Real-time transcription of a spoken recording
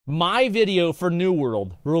My video for New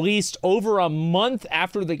World, released over a month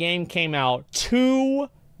after the game came out, 2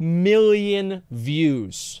 million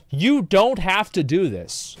views. You don't have to do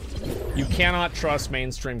this. You cannot trust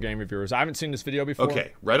mainstream game reviewers. I haven't seen this video before.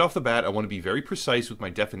 Okay, right off the bat, I want to be very precise with my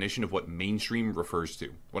definition of what mainstream refers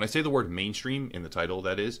to. When I say the word mainstream, in the title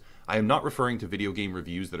that is, I am not referring to video game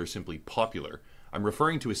reviews that are simply popular. I'm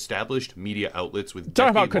referring to established media outlets with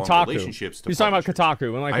decade-long relationships to He's talking about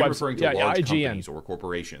Kotaku. And like I'm referring to large IGN. companies or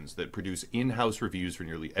corporations that produce in-house reviews for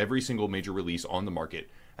nearly every single major release on the market.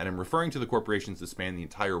 And I'm referring to the corporations that span the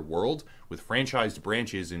entire world with franchised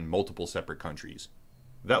branches in multiple separate countries.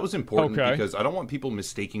 That was important because I don't want people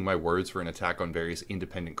mistaking my words for an attack on various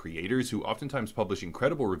independent creators who oftentimes publish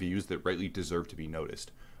incredible reviews that rightly deserve to be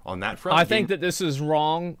noticed. On that front, I think that this is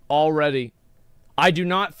wrong already. I do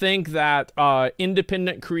not think that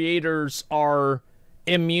independent creators are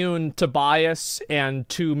immune to bias and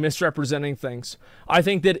to misrepresenting things. I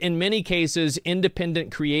think that in many cases,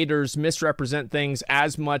 independent creators misrepresent things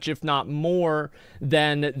as much, if not more,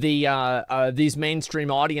 than these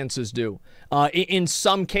mainstream audiences do. In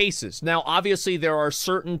some cases. Now, obviously, there are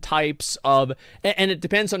certain types of, and it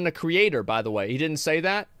depends on the creator, by the way. He didn't say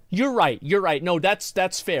that. You're right. You're right. No,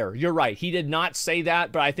 that's fair. You're right. He did not say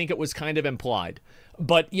that, but I think it was kind of implied.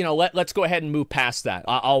 But, you know, let's go ahead and move past that.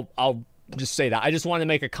 I'll just say that. I just want to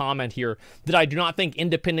make a comment here that I do not think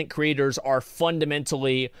independent creators are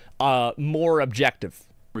fundamentally more objective.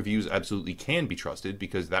 Reviews absolutely can be trusted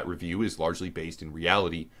because that review is largely based in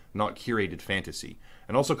reality, not curated fantasy,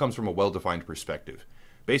 and also comes from a well-defined perspective.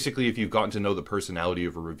 Basically, if you've gotten to know the personality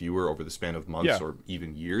of a reviewer over the span of months or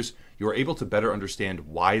even years, you are able to better understand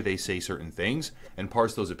why they say certain things and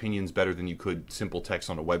parse those opinions better than you could simple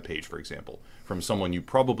text on a web page, for example, from someone you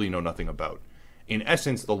probably know nothing about. In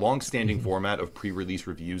essence, the long-standing format of pre-release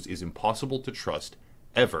reviews is impossible to trust,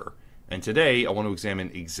 ever. And today, I want to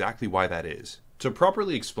examine exactly why that is. To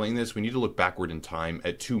properly explain this, we need to look backward in time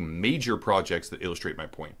at two major projects that illustrate my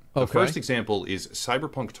point. The first example is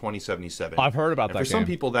Cyberpunk 2077. I've heard about that game. For some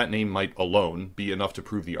people, that name might alone be enough to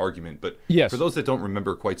prove the argument, but for those that don't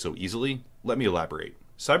remember quite so easily, let me elaborate.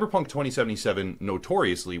 Cyberpunk 2077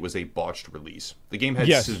 notoriously was a botched release. The game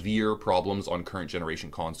had severe problems on current generation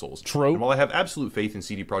consoles. True. And while I have absolute faith in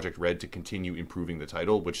CD Projekt Red to continue improving the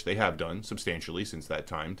title, which they have done substantially since that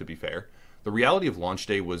time, to be fair, the reality of launch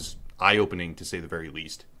day was eye-opening to say the very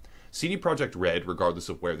least. CD Projekt Red, regardless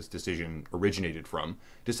of where this decision originated from,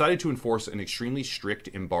 decided to enforce an extremely strict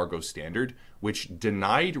embargo standard, which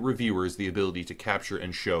denied reviewers the ability to capture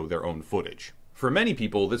and show their own footage. For many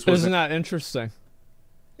people, this was... Isn't that interesting?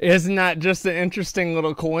 Isn't that just an interesting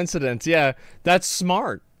little coincidence? Yeah, that's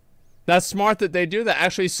smart. That's smart that they do that.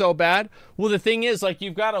 Actually, so bad. Well, the thing is, like,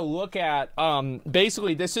 you've got to look at,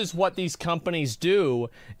 basically, this is what these companies do,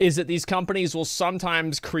 is that these companies will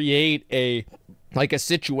sometimes create a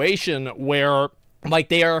situation where, like,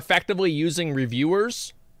 they are effectively using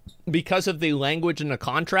reviewers because of the language in the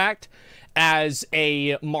contract as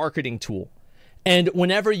a marketing tool. And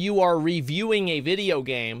whenever you are reviewing a video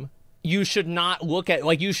game, you should not look at,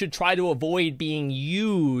 like, you should try to avoid being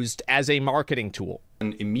used as a marketing tool.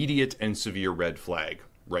 An immediate and severe red flag,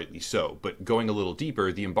 rightly so. But going a little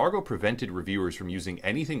deeper, the embargo prevented reviewers from using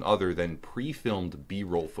anything other than pre-filmed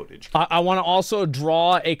B-roll footage. I want to also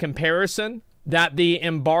draw a comparison that the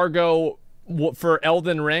embargo for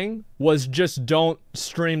Elden Ring was just don't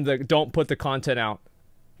put the content out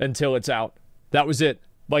until it's out. That was it.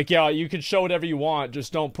 Like, yeah, you can show whatever you want,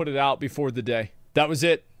 just don't put it out before the day. That was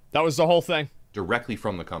it. That was the whole thing. Directly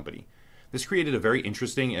from the company. This created a very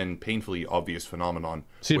interesting and painfully obvious phenomenon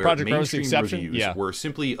where mainstream reviews were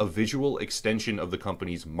simply a visual extension of the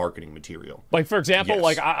company's marketing material. Like, for example,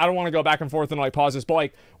 like, I don't want to go back and forth and, like, pause this, but,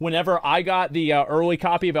 like, whenever I got the early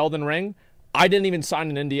copy of Elden Ring, I didn't even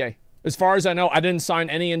sign an NDA. As far as I know, I didn't sign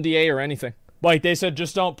any NDA or anything. Like, they said,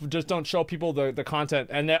 just don't show people the content.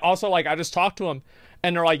 And they also, like, I just talked to them,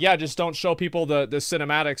 and they're like, yeah, just don't show people the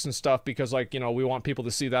cinematics and stuff because, like, you know, we want people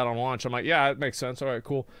to see that on launch. I'm like, yeah, it makes sense. All right,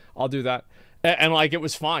 cool. I'll do that. And like, it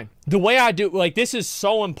was fine. The way I do, like, this is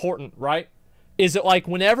so important, right? Is it, like,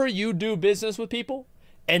 whenever you do business with people,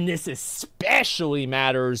 and this especially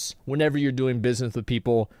matters whenever you're doing business with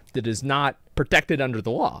people that is not protected under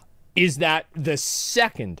the law, is that the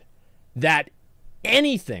second that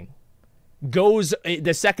anything goes,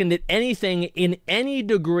 the second that anything in any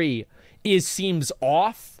degree seems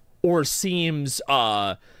off or seems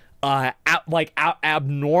abnormal,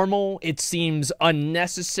 it seems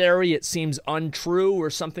unnecessary, it seems untrue or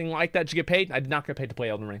something like that. Did you get paid? I did not get paid to play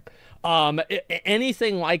Elden Ring.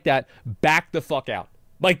 Anything like that, back the fuck out.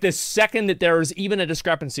 Like, the second that there is even a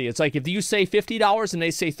discrepancy, it's like if you say $50 and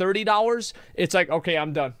they say $30, it's like, okay,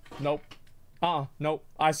 I'm done. Nope. Nope.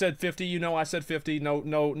 I said 50, you know I said 50.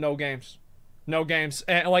 No games. No games.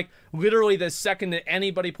 And like, literally the second that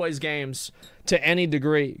anybody plays games to any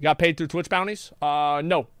degree. Got paid through Twitch bounties?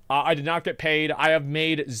 No. I did not get paid. I have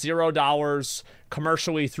made $0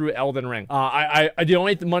 commercially through Elden Ring. The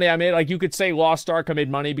only money I made, like, you could say Lost Ark, I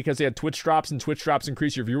made money because they had Twitch drops, and Twitch drops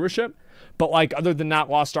increase your viewership. But, like, other than that,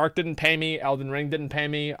 Lost Ark didn't pay me. Elden Ring didn't pay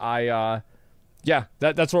me. Yeah,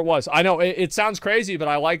 that's what it was. I know, it sounds crazy, but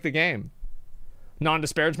I like the game.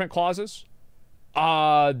 Non-disparagement clauses.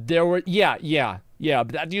 There were, yeah, but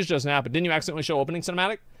that usually doesn't happen. Didn't you accidentally show opening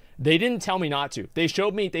cinematic? They didn't tell me not to. They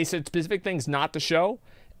showed me, they said specific things not to show.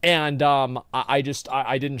 And I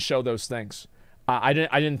didn't show those things. I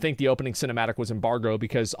didn't think the opening cinematic was embargo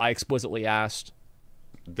because I explicitly asked.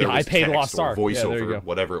 There was I paid text Lost Ark. or voiceover, Yeah,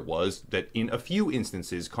 whatever it was, that in a few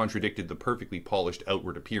instances contradicted the perfectly polished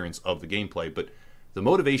outward appearance of the gameplay, but the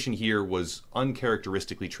motivation here was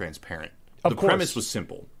uncharacteristically transparent. The premise was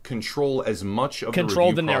simple. Control as much of the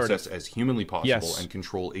review process as humanly possible, and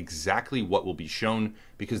control exactly what will be shown,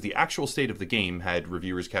 because the actual state of the game, had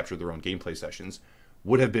reviewers captured their own gameplay sessions,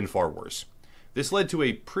 would have been far worse. This led to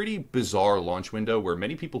a pretty bizarre launch window where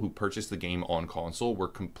many people who purchased the game on console were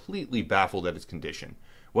completely baffled at its condition.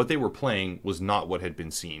 What they were playing was not what had been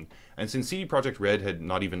seen, and since CD Projekt Red had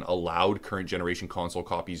not even allowed current generation console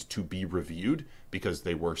copies to be reviewed because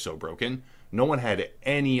they were so broken, no one had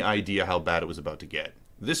any idea how bad it was about to get.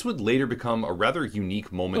 This would later become a rather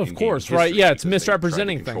unique moment in game history, right? Yeah, it's they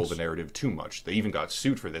misrepresenting tried to control the narrative too much. They even got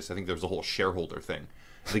sued for this. I think there was a whole shareholder thing.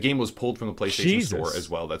 The game was pulled from the PlayStation Store as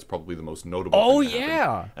well. That's probably the most notable thing that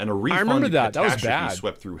happened. And a refund catastrophe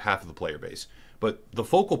swept through half of the player base. But the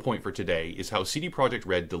focal point for today is how CD Projekt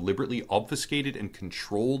Red deliberately obfuscated and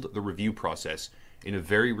controlled the review process in a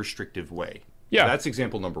very restrictive way. Yeah. That's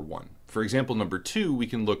example number 1. For example number 2, we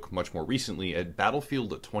can look much more recently at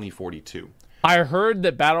Battlefield 2042. I heard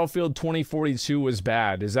that Battlefield 2042 was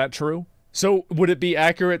bad. Is that true? So would it be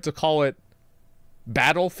accurate to call it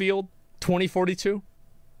Battlefield 2042?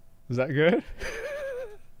 Is that good?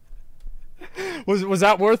 was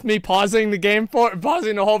that worth me pausing the game for,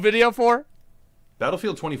 pausing the whole video for?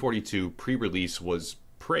 Battlefield 2042 pre-release was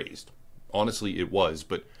praised. Honestly, it was,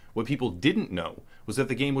 but what people didn't know was that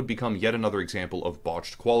the game would become yet another example of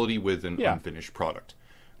botched quality with an unfinished product.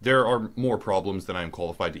 There are more problems than I am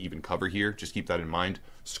qualified to even cover here, just keep that in mind.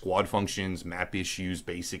 Squad functions, map issues,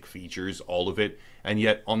 basic features, all of it. And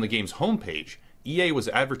yet, on the game's homepage, EA was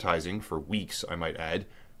advertising, for weeks I might add,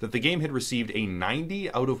 that the game had received a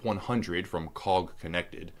 90 out of 100 from COG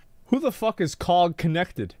Connected. Who the fuck is COG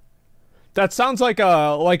Connected? That sounds like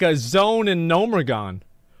a zone in Nomergon.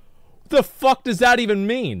 What the fuck does that even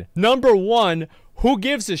mean? Number 1, who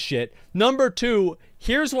gives a shit? Number 2,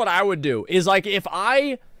 here's what I would do. Is like if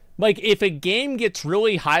a game gets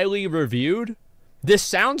really highly reviewed, this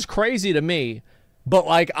sounds crazy to me, but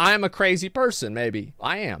like I'm a crazy person, maybe.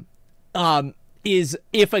 I am. Is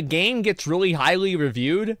if a game gets really highly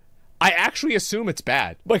reviewed, I actually assume it's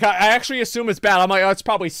bad. Like I actually assume it's bad. I'm like, oh, it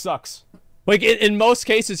probably sucks. Like in most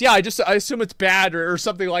cases, yeah, I assume it's bad or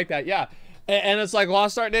something like that. Yeah. And it's like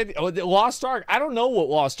Lost Ark did. Lost Ark, I don't know what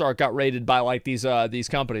Lost Ark got rated by, like these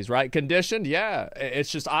companies, right? Conditioned, yeah.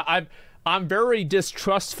 It's just I'm very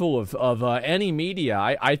distrustful of any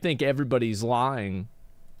media. I think everybody's lying.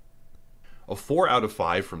 A 4 out of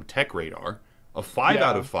 5 from Tech Radar, a 5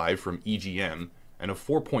 out of 5 from EGM, and a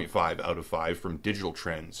 4.5 out of 5 from Digital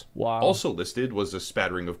Trends. Wow. Also listed was a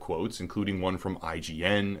spattering of quotes, including one from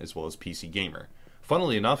IGN as well as PC Gamer.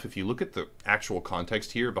 Funnily enough, if you look at the actual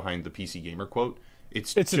context here behind the PC Gamer quote,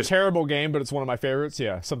 it's a terrible game, but it's one of my favorites.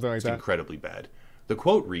 Yeah, something like that. It's incredibly bad. The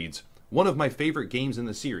quote reads, "One of my favorite games in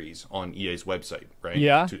the series," on EA's website, right?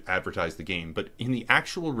 Yeah. To advertise the game. But in the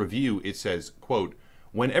actual review, it says, quote,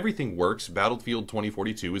 "When everything works, Battlefield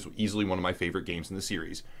 2042 is easily one of my favorite games in the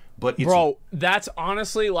series. But it's..." Bro, that's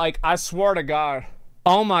honestly, like, I swear to God.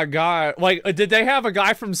 Oh my God. Like, did they have a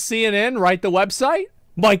guy from CNN write the website?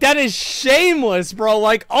 Like, that is shameless, bro.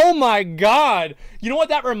 Like, oh my God. You know what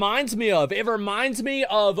that reminds me of? It reminds me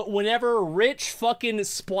of whenever Rich fucking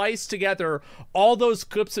spliced together all those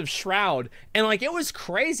clips of Shroud. And, like, it was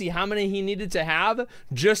crazy how many he needed to have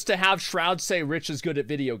just to have Shroud say Rich is good at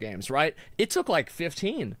video games, right? It took, like,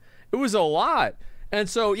 15. It was a lot. And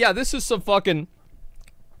so, yeah, this is some fucking...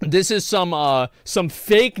 This is some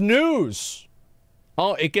fake news.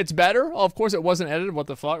 Oh, it gets better? Oh, of course it wasn't edited. What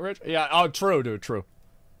the fuck, Rich? Yeah, oh, true, dude, true.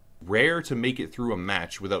 Rare to make it through a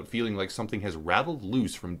match without feeling like something has rattled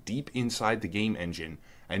loose from deep inside the game engine,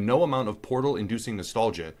 and no amount of Portal-inducing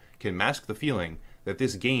nostalgia can mask the feeling that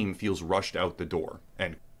this game feels rushed out the door.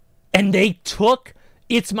 And they took,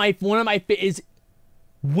 it's one of my, is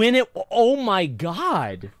when it, oh my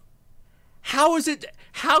God. How is it,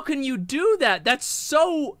 how can you do that? That's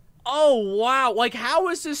so, oh wow. Like, how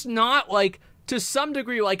is this not, like, to some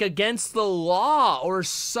degree, like, against the law or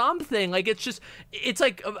something? Like, it's just, it's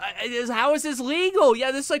like, how is this legal?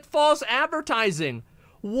 Yeah, this is like false advertising.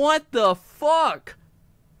 What the fuck?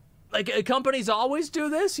 Like, companies always do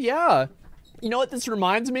this? Yeah. You know what this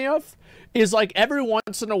reminds me of? Is like every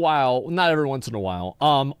once in a while, not every once in a while,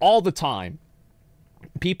 all the time,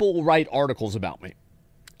 people will write articles about me.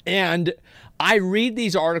 And I read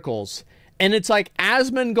these articles, and it's like,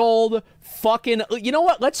 Asmongold, fucking, you know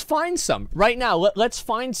what? Let's find some right now. Let's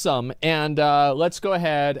find some, and let's go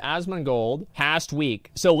ahead. Asmongold, past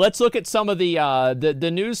week. So let's look at some of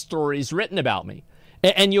the news stories written about me.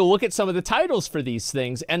 And you'll look at some of the titles for these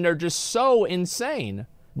things, and they're just so insane.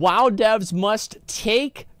 WoW devs must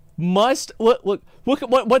take look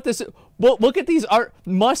at this. Look at these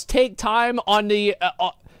must take time on the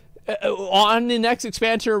next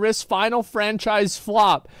expansion or risk final franchise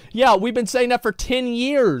flop. Yeah, we've been saying that for 10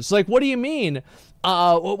 years. Like, what do you mean?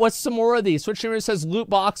 What's some more of these? Switch Streamer says loot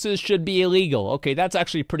boxes should be illegal. Okay, that's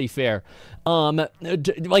actually pretty fair.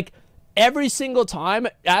 Like, every single time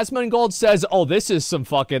Asmongold says, oh, this is some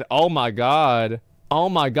fucking, oh my God,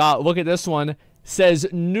 look at this one. Says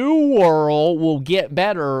New World will get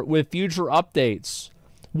better with future updates.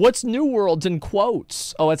 What's New Worlds in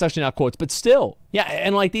quotes? Oh, it's actually not quotes, but still. Yeah,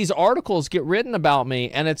 and like these articles get written about me,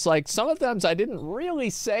 and it's like some of them I didn't really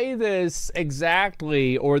say this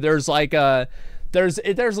exactly, or there's like there's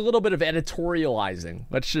a little bit of editorializing.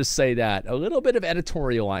 Let's just say that. A little bit of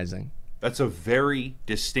editorializing. That's a very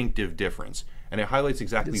distinctive difference. And it highlights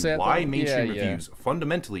exactly why mainstream reviews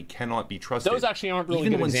fundamentally cannot be trusted. Those actually aren't really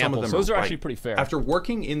even good when examples. Some of them Those are right. actually pretty fair. After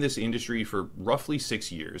working in this industry for roughly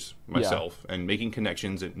 6 years myself and making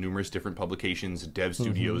connections at numerous different publications, dev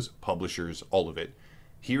studios, publishers, all of it,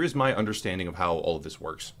 here is my understanding of how all of this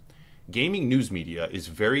works. Gaming news media is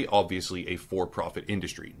very obviously a for-profit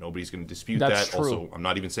industry. Nobody's going to dispute that. True. Also, I'm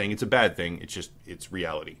not even saying it's a bad thing. It's just, it's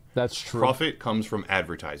reality. That's true. Profit comes from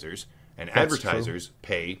advertisers, and advertisers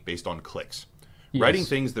pay based on clicks. Yes. Writing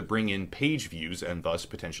things that bring in page views and thus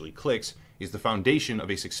potentially clicks is the foundation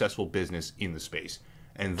of a successful business in the space.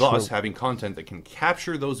 And thus, having content that can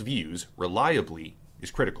capture those views reliably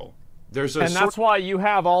is critical. There's a and that's why you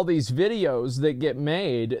have all these videos that get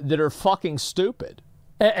made that are fucking stupid.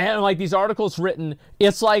 And like these articles written,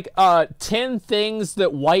 it's like 10 things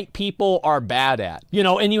that white people are bad at. You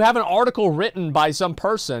know, and you have an article written by some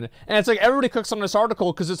person, and it's like everybody clicks on this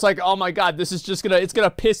article because it's like, oh my God, this is just it's gonna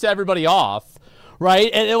piss everybody off.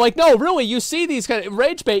 Right? And they're like, no, really, you see these kind of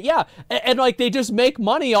rage bait, yeah. And like they just make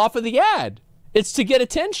money off of the ad. It's to get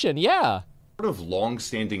attention, yeah. Sort of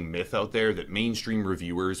long-standing myth out there that mainstream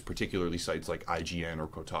reviewers, particularly sites like IGN or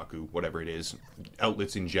Kotaku, whatever it is,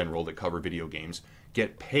 outlets in general that cover video games,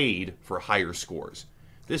 get paid for higher scores.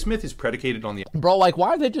 This myth is predicated on the bro, like, why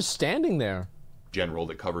are they just standing there? General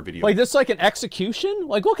that cover video like this, like an execution?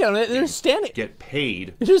 Like, look at them, they're standing. Get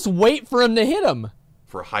paid. You just wait for him to hit them.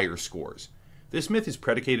 For higher scores. This myth is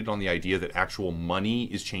predicated on the idea that actual money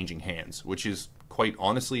is changing hands, which is quite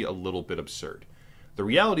honestly a little bit absurd. The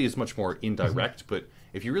reality is much more indirect, but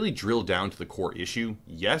if you really drill down to the core issue,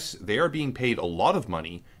 yes, they are being paid a lot of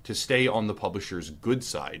money to stay on the publisher's good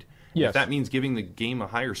side. Yes. If that means giving the game a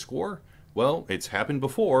higher score, well, it's happened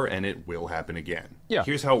before and it will happen again. Yeah.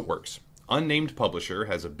 Here's how it works. Unnamed publisher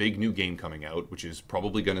has a big new game coming out, which is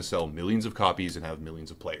probably going to sell millions of copies and have millions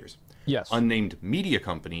of players. Yes. Unnamed media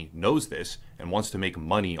company knows this and wants to make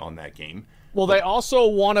money on that game. Well, they also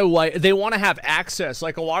want to they want to have access.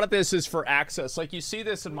 Like a lot of this is for access. Like you see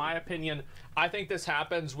this, in my opinion, I think this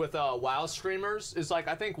happens with WoW streamers. Is like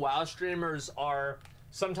I think WoW streamers are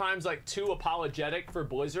sometimes like too apologetic for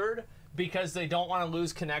Blizzard because they don't want to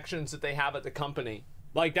lose connections that they have at the company.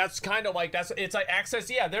 Like that's kind of like it's like access.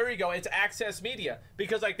 Yeah, there you go. It's access media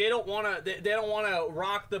because like they don't want to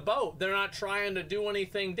rock the boat. They're not trying to do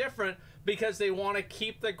anything different because they want to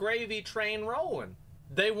keep the gravy train rolling.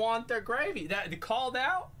 They want their gravy. That called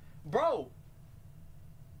out, bro.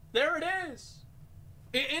 There it is.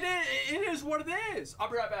 It is what it is.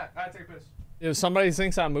 I'll be right back. I take this. If somebody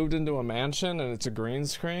thinks I moved into a mansion and it's a green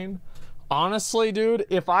screen, honestly, dude,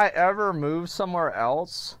 if I ever move somewhere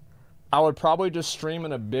else, I would probably just stream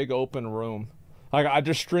in a big open room. Like I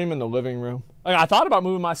just stream in the living room. Like I thought about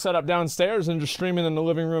moving my setup downstairs and just streaming in the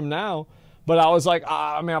living room now, but I was like,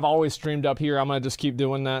 I mean, I've always streamed up here. I'm gonna just keep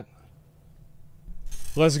doing that.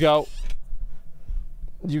 Let's go.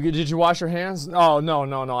 Did you wash your hands? Oh no,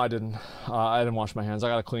 I didn't. I didn't wash my hands. I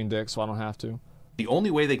got a clean dick, so I don't have to. The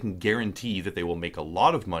only way they can guarantee that they will make a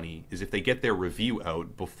lot of money is if they get their review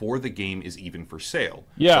out before the game is even for sale,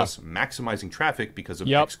 thus maximizing traffic because of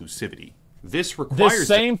exclusivity. This requires the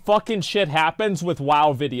same fucking shit happens with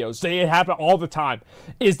WoW videos. It happens all the time.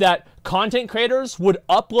 Is that content creators would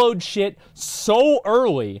upload shit so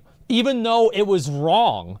early, even though it was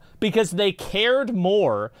wrong, because they cared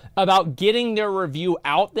more about getting their review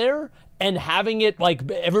out there and having it, like,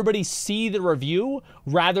 everybody see the review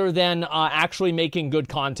rather than actually making good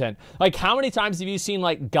content. Like, how many times have you seen,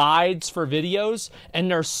 like, guides for videos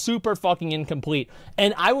and they're super fucking incomplete?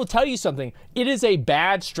 And I will tell you something, it is a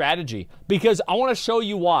bad strategy, because I want to show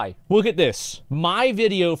you why. Look at this. My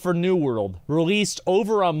video for New World, released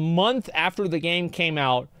over a month after the game came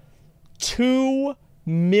out, 2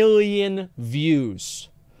 million views.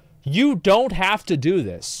 You don't have to do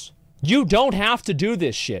this. You don't have to do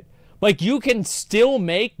this shit. Like, you can still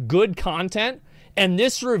make good content, and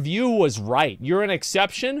this review was right. You're an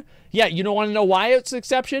exception? Yeah, you don't want to know why it's an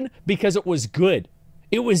exception? Because it was good.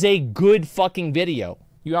 It was a good fucking video.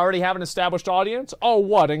 You already have an established audience? Oh,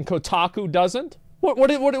 what, and Kotaku doesn't? What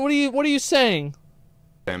are you saying?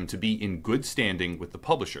 Them to be in good standing with the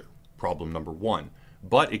publisher. Problem number 1.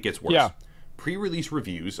 But it gets worse. Yeah. Pre-release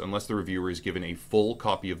reviews, unless the reviewer is given a full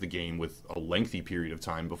copy of the game with a lengthy period of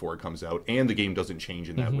time before it comes out, and the game doesn't change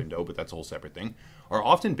in that window, but that's a whole separate thing, are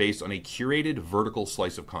often based on a curated vertical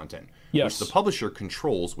slice of content, which the publisher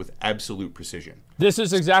controls with absolute precision. This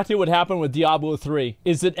is exactly what happened with Diablo 3,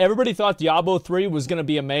 is that everybody thought Diablo 3 was going to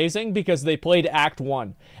be amazing because they played Act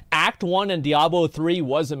 1. Act 1 in Diablo 3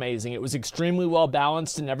 was amazing. It was extremely well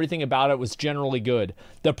balanced and everything about it was generally good.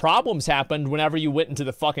 The problems happened whenever you went into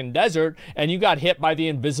the fucking desert and you got hit by the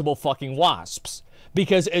invisible fucking wasps.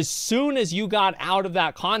 Because as soon as you got out of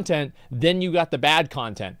that content, then you got the bad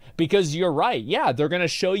content. Because you're right, yeah, they're going to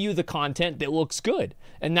show you the content that looks good.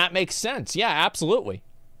 And that makes sense. Yeah, absolutely.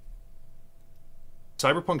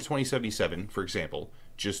 Cyberpunk 2077, for example,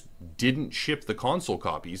 just didn't ship the console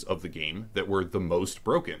copies of the game that were the most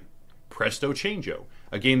broken. Presto Changeo,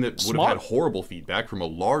 a game that would have had horrible feedback from a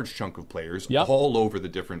large chunk of players all over the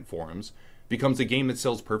different forums, becomes a game that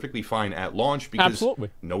sells perfectly fine at launch because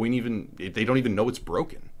they don't even know it's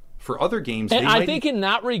broken. For other games, and I think in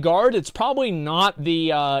that regard, it's probably not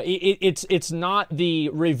the it's not the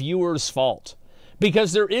reviewer's fault.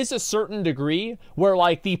 Because there is a certain degree where,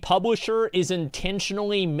 like, the publisher is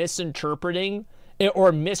intentionally misinterpreting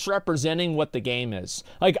or misrepresenting what the game is.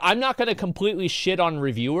 Like, I'm not going to completely shit on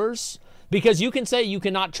reviewers, because you can say you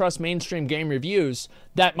cannot trust mainstream game reviews.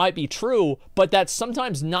 That might be true, but that's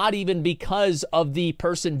sometimes not even because of the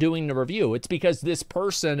person doing the review. It's because this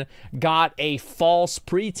person got a false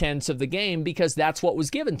pretense of the game because that's what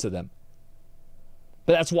was given to them.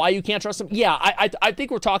 But that's why you can't trust them. Yeah, I think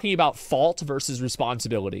we're talking about fault versus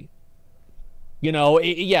responsibility. You know,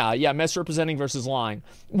 misrepresenting versus lying.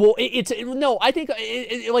 Well, I think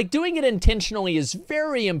like doing it intentionally is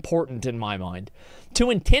very important in my mind. To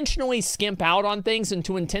intentionally skimp out on things and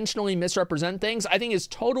to intentionally misrepresent things, I think is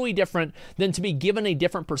totally different than to be given a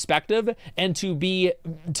different perspective and to be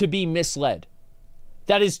misled.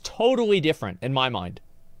 That is totally different in my mind.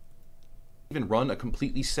 Even run a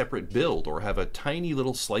completely separate build or have a tiny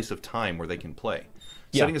little slice of time where they can play.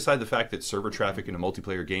 Setting aside the fact that server traffic in a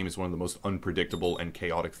multiplayer game is one of the most unpredictable and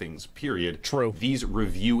chaotic things, period. True. These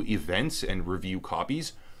review events and review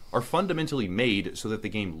copies are fundamentally made so that the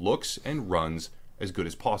game looks and runs as good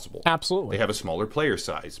as possible. Absolutely. They have a smaller player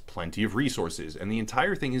size, plenty of resources, and the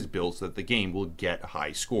entire thing is built so that the game will get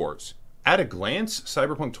high scores. At a glance,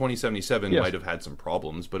 Cyberpunk 2077 might have had some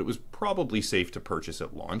problems, but it was probably safe to purchase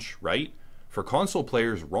at launch, right? For console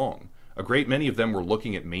players, wrong. A great many of them were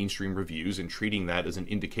looking at mainstream reviews and treating that as an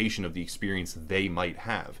indication of the experience they might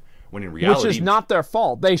have, when in reality... Which is not their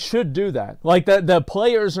fault. They should do that. Like, the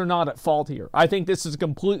players are not at fault here. I think this is a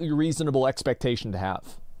completely reasonable expectation to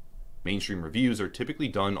have. Mainstream reviews are typically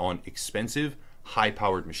done on expensive,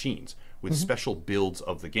 high-powered machines, with special builds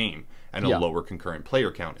of the game, and a lower concurrent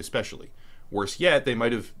player count especially. Worse yet, they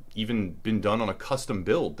might have even been done on a custom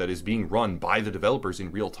build that is being run by the developers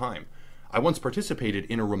in real time. I once participated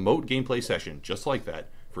in a remote gameplay session just like that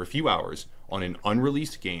for a few hours on an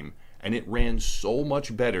unreleased game, and it ran so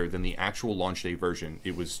much better than the actual launch day version.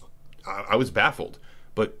 I was baffled,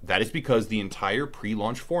 but that is because the entire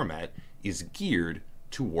pre-launch format is geared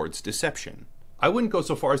towards deception. I wouldn't go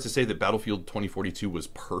so far as to say that Battlefield 2042 was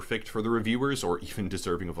perfect for the reviewers or even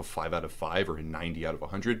deserving of a 5 out of 5 or a 90 out of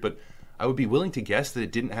 100, but I would be willing to guess that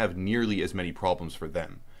it didn't have nearly as many problems for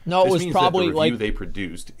them. No, it This was means probably that the review like they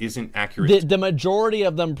produced isn't accurate. the majority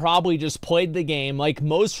of them probably just played the game. Like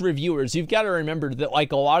most reviewers, you've got to remember that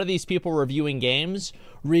like a lot of these people reviewing games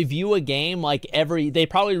review a game like they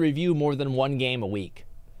probably review more than one game a week.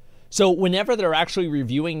 So whenever they're actually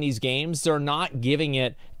reviewing these games, they're not giving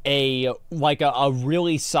it a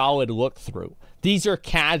really solid look through. These are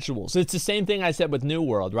casuals. It's the same thing I said with New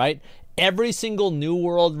World, right? Every single New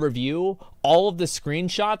World review, all of the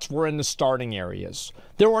screenshots were in the starting areas.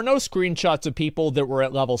 There were no screenshots of people that were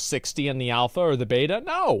at level 60 in the alpha or the beta.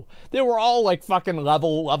 No, they were all like fucking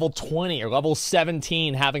level 20 or level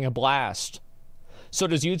 17 having a blast. So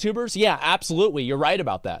does YouTubers? Yeah, absolutely. You're right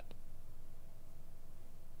about that.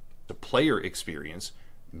 The player experience,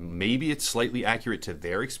 maybe it's slightly accurate to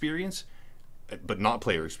their experience, but not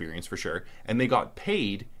player experience for sure. And they got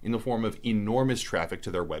paid in the form of enormous traffic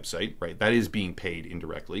to their website, right? That is being paid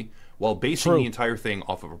indirectly, while basing the entire thing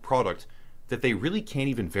off of a product that they really can't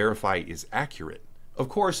even verify is accurate. Of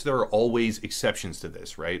course, there are always exceptions to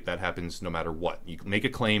this, right? That happens no matter what. You make a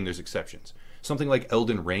claim, there's exceptions. Something like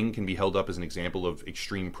Elden Ring can be held up as an example of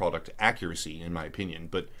extreme product accuracy, in my opinion,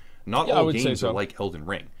 but not all games are like Elden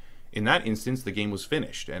Ring. In that instance, the game was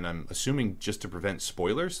finished, and I'm assuming just to prevent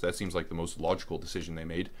spoilers, that seems like the most logical decision they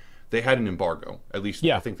made. They had an embargo, at least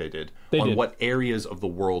I think they did, on what areas of the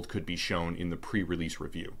world could be shown in the pre-release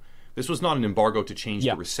review. This was not an embargo to change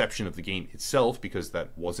the reception of the game itself, because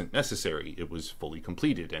that wasn't necessary. It was fully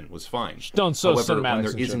completed and was fine. However, when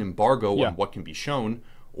there is an embargo on what can be shown,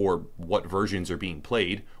 or what versions are being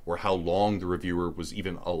played, or how long the reviewer was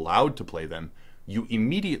even allowed to play them, you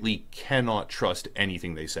immediately cannot trust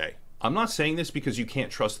anything they say. I'm not saying this because you can't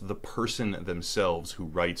trust the person themselves who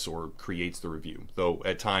writes or creates the review, though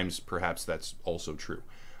at times perhaps that's also true.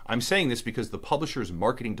 I'm saying this because the publisher's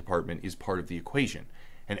marketing department is part of the equation,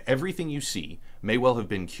 and everything you see may well have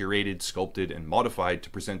been curated, sculpted, and modified to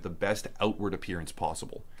present the best outward appearance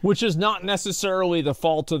possible. Which is not necessarily the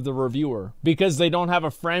fault of the reviewer, because they don't have a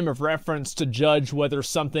frame of reference to judge whether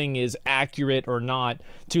something is accurate or not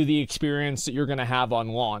to the experience that you're going to have on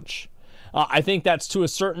launch. I think that's to a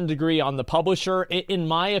certain degree on the publisher. In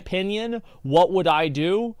my opinion, what would I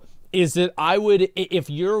do is that I would, if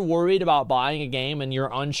you're worried about buying a game and you're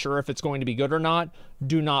unsure if it's going to be good or not,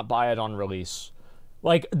 do not buy it on release.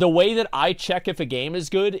 Like, the way that I check if a game is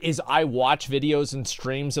good is I watch videos and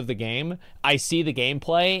streams of the game, I see the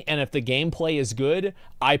gameplay, and if the gameplay is good,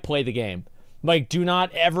 I play the game. Like, do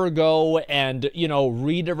not ever go and, you know,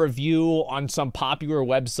 read a review on some popular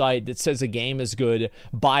website that says a game is good,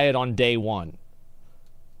 buy it on day one.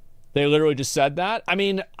 They literally just said that. I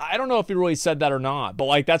mean, I don't know if he really said that or not, but,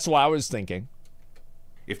 like, that's what I was thinking.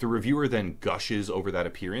 If the reviewer then gushes over that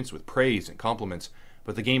appearance with praise and compliments,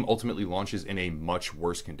 but the game ultimately launches in a much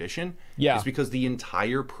worse condition, it's because the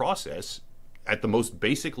entire process, at the most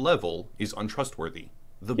basic level, is untrustworthy.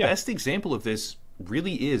 The best example of this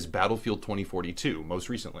really is Battlefield 2042, most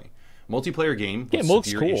recently. Multiplayer game with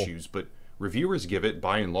severe issues, but reviewers give it,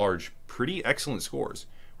 by and large, pretty excellent scores.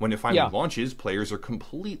 When it finally launches, players are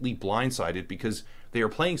completely blindsided because they are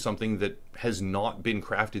playing something that has not been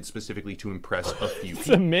crafted specifically to impress a few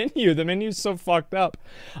people. The menu's so fucked up.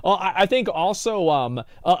 I think also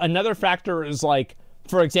another factor is, like,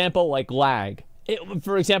 for example, like lag.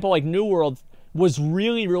 For example, like New World was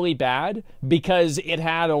really, really bad because it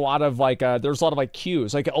had a lot of, like, there's a lot of, like,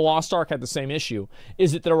 queues. Like, Lost Ark had the same issue,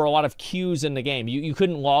 is that there were a lot of queues in the game. You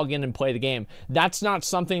couldn't log in and play the game. That's not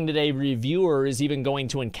something that a reviewer is even going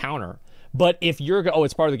to encounter. But if you're, oh,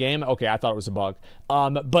 it's part of the game? Okay, I thought it was a bug.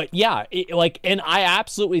 But yeah, and I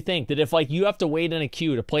absolutely think that if, like, you have to wait in a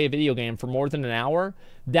queue to play a video game for more than an hour,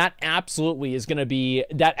 that absolutely is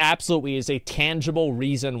a tangible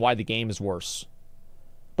reason why the game is worse.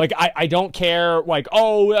 Like, I don't care, like,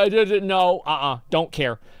 oh, I didn't know, don't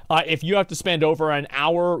care. If you have to spend over an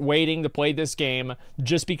hour waiting to play this game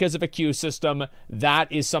just because of a queue system,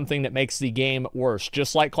 that is something that makes the game worse.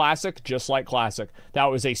 Just like Classic. That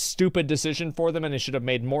was a stupid decision for them, and they should have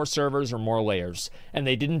made more servers or more layers. And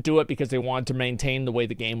they didn't do it because they wanted to maintain the way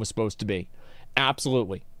the game was supposed to be.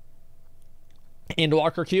 Absolutely.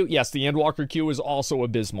 Endwalker queue? Yes, the Endwalker queue was also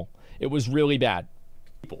abysmal. It was really bad.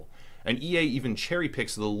 And EA even cherry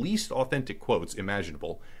picks the least authentic quotes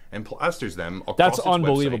imaginable and plasters them across its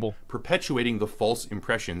unbelievable website, perpetuating the false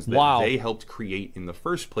impressions that they helped create in the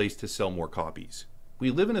first place to sell more copies. We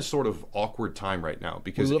live in a sort of awkward time right now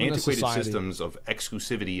because antiquated systems of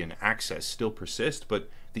exclusivity and access still persist, but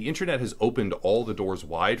the internet has opened all the doors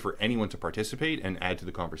wide for anyone to participate and add to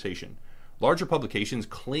the conversation. Larger publications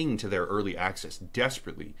cling to their early access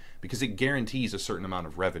desperately because it guarantees a certain amount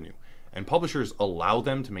of revenue, and publishers allow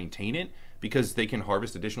them to maintain it because they can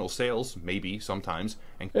harvest additional sales, maybe, sometimes.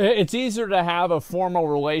 And it's easier to have a formal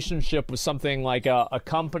relationship with something like a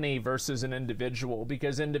company versus an individual,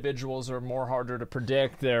 because individuals are more harder to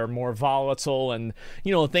predict, they're more volatile, and,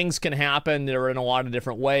 you know, things can happen. They're in a lot of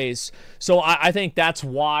different ways. So I think that's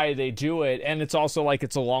why they do it, and it's also like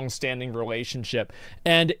it's a long-standing relationship.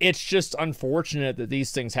 And it's just unfortunate that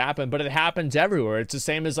these things happen, but it happens everywhere. It's the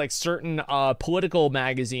same as like certain political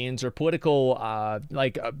magazines or political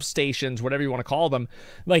stations, whatever you want to call them,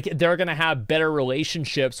 like they're going to have better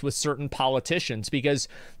relationships with certain politicians, because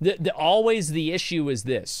always the issue is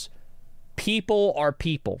this: people are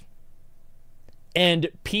people, and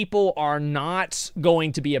people are not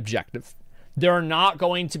going to be objective. They're not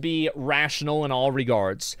going to be rational in all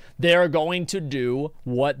regards. They're going to do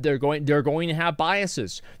what they're going to have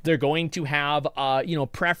biases. They're going to have,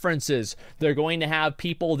 preferences. They're going to have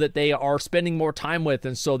people that they are spending more time with.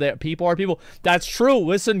 And so that people are people. That's true.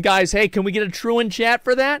 Listen, guys, hey, can we get a true in chat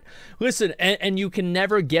for that? Listen, and you can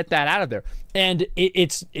never get that out of there. And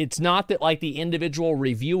it's not that like the individual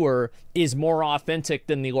reviewer is more authentic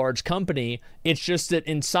than the large company. It's just that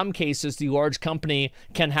in some cases, the large company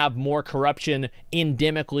can have more corruption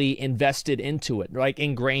endemically invested into it, like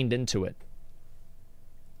ingrained into it.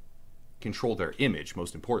 Control their image,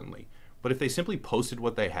 most importantly. But if they simply posted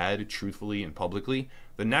what they had truthfully and publicly,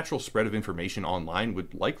 the natural spread of information online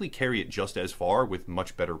would likely carry it just as far with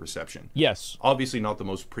much better reception. Yes. Obviously not the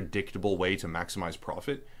most predictable way to maximize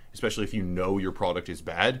profit, especially if you know your product is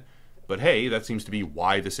bad. But hey, that seems to be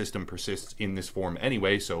why the system persists in this form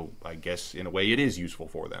anyway, so I guess in a way it is useful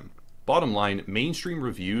for them. Bottom line, mainstream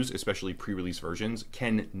reviews, especially pre-release versions,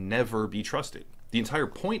 can never be trusted. The entire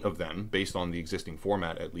point of them, based on the existing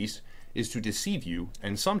format at least, is to deceive you,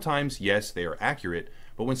 and sometimes, yes, they are accurate,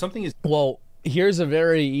 but when something is... Well, here's a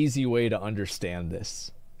very easy way to understand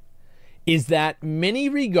this, is that many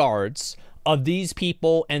regards of these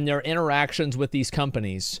people and their interactions with these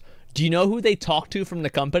companies, do you know who they talk to from the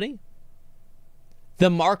company? The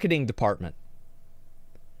marketing department.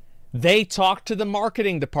 They talk to the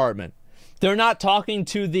marketing department. They're not talking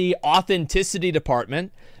to the authenticity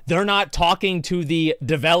department. They're not talking to the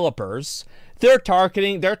developers. They're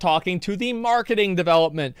talking to the marketing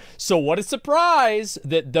development. So what a surprise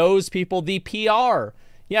that those people, the PR,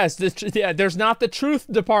 yes, there's not the truth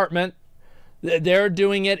department. They're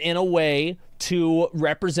doing it in a way to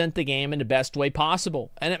represent the game in the best way possible.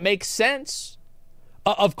 And it makes sense.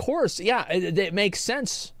 Of course, yeah, it makes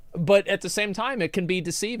sense. But at the same time, it can be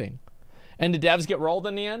deceiving. And the devs get rolled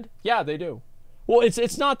in the end? Yeah, they do. Well,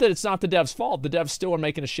 it's not that it's not the devs' fault. The devs still are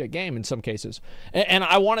making a shit game in some cases. And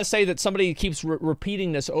I want to say that somebody keeps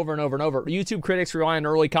repeating this over and over and over. YouTube critics rely on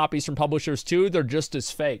early copies from publishers too. They're just as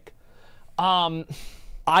fake. I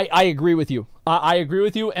agree with you. I agree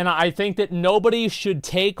with you, and I think that nobody should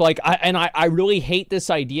take, like, I really hate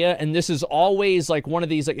this idea, and this is always, like, one of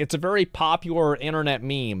these, like, it's a very popular internet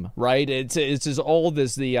meme, right? It's as old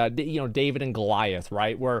as the, David and Goliath,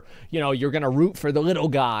 right? Where, you're going to root for the little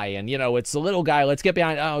guy, and, it's the little guy, let's get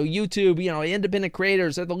behind, YouTube, independent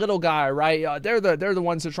creators, they're the little guy, right? They're the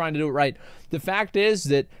ones that are trying to do it right. The fact is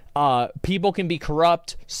that people can be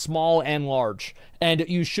corrupt, small and large, and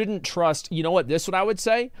you shouldn't trust, what I would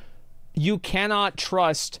say? You cannot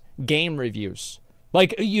trust game reviews.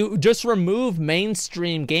 Like, you just remove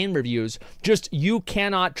mainstream game reviews. You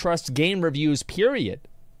cannot trust game reviews, period.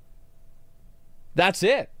 That's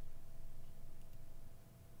it.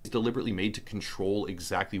 It's deliberately made to control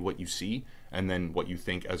exactly what you see and then what you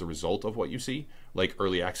think as a result of what you see, like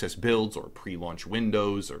early access builds or pre-launch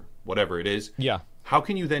windows or whatever it is. Yeah. How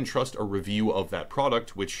can you then trust a review of that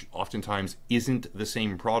product, which oftentimes isn't the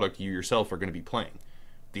same product you yourself are going to be playing?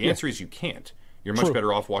 The answer is you can't. You're much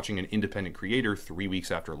better off watching an independent creator 3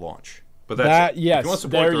 weeks after launch. But that's it. Yes, if you want to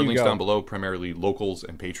support, there are links down below, primarily locals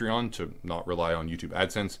and Patreon, to not rely on YouTube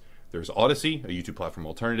AdSense. There's Odyssey, a YouTube platform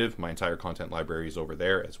alternative. My entire content library is over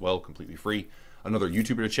there as well, completely free. Another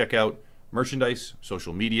YouTuber to check out, merchandise,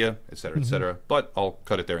 social media, etc., etc. But I'll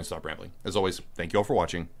cut it there and stop rambling. As always, thank you all for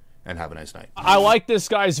watching, and have a nice night. I like this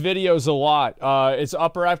guy's videos a lot. It's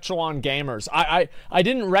Upper Echelon Gamers. I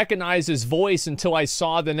didn't recognize his voice until I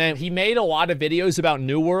saw the name. He made a lot of videos about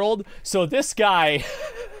New World, so this guy,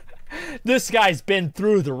 this guy's been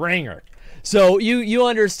through the ringer. So you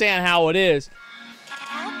understand how it is.